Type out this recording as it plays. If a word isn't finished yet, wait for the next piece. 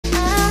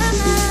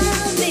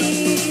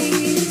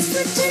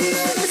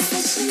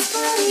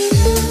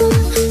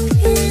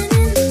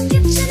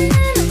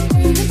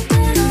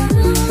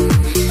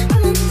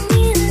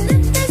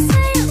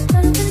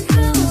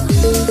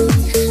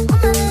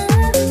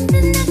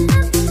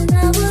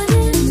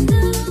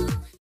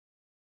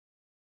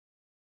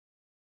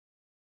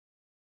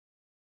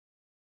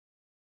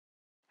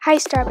Hi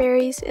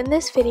Strawberries! In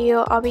this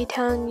video, I'll be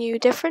telling you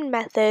different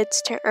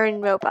methods to earn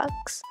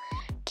Robux.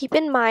 Keep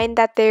in mind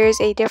that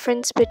there's a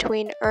difference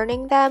between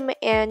earning them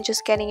and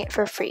just getting it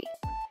for free.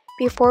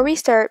 Before we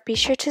start, be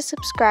sure to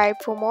subscribe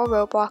for more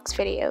Roblox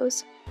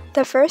videos.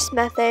 The first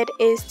method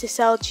is to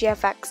sell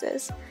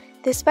GFXs.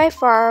 This by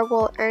far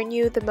will earn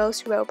you the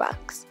most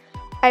Robux.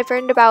 I've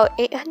earned about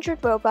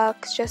 800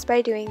 Robux just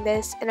by doing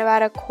this in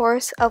about a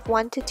course of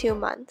 1 to 2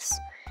 months.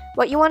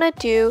 What you want to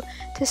do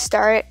to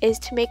start is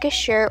to make a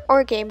shirt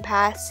or game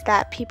pass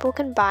that people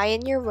can buy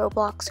in your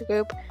Roblox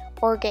group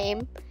or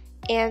game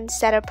and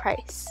set a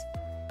price.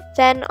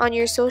 Then on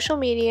your social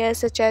media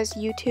such as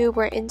YouTube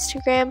or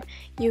Instagram,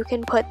 you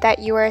can put that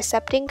you are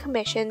accepting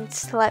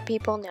commissions to let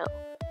people know.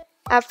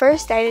 At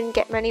first I didn't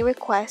get many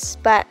requests,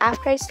 but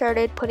after I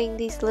started putting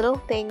these little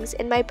things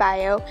in my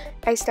bio,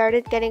 I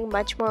started getting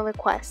much more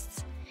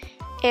requests.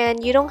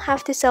 And you don't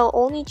have to sell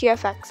only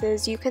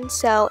GFXs, you can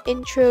sell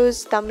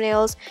intros,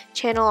 thumbnails,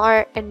 channel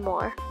art, and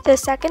more. The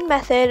second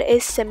method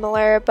is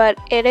similar, but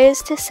it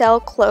is to sell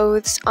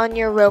clothes on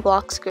your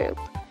Roblox group.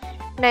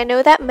 And I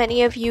know that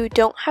many of you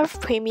don't have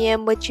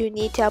premium which you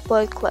need to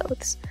upload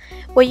clothes.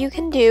 What you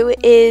can do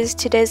is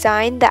to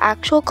design the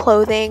actual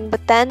clothing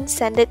but then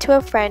send it to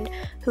a friend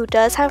who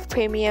does have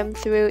premium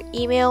through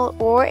email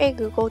or a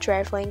Google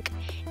Drive link,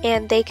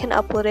 and they can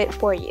upload it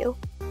for you.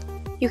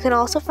 You can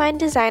also find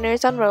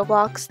designers on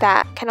Roblox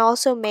that can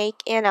also make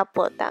and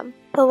upload them.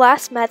 The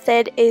last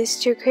method is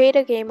to create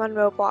a game on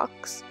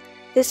Roblox.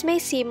 This may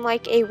seem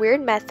like a weird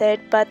method,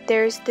 but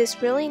there's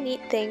this really neat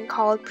thing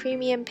called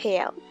premium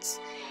payouts.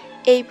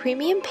 A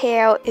premium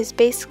payout is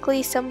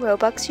basically some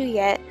Robux you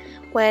get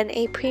when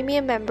a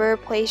premium member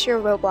plays your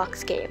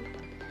Roblox game.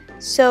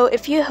 So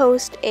if you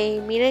host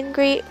a meet and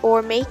greet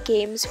or make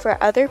games for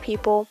other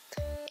people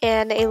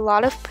and a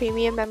lot of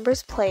premium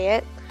members play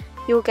it,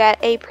 you'll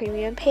get a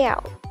premium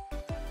payout.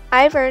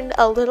 I've earned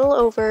a little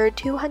over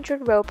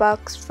 200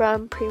 Robux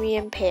from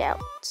premium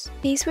payouts.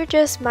 These were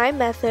just my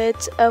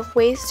methods of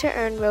ways to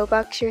earn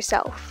Robux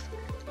yourself.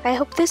 I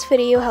hope this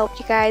video helped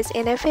you guys,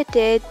 and if it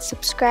did,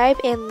 subscribe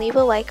and leave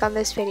a like on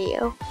this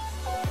video.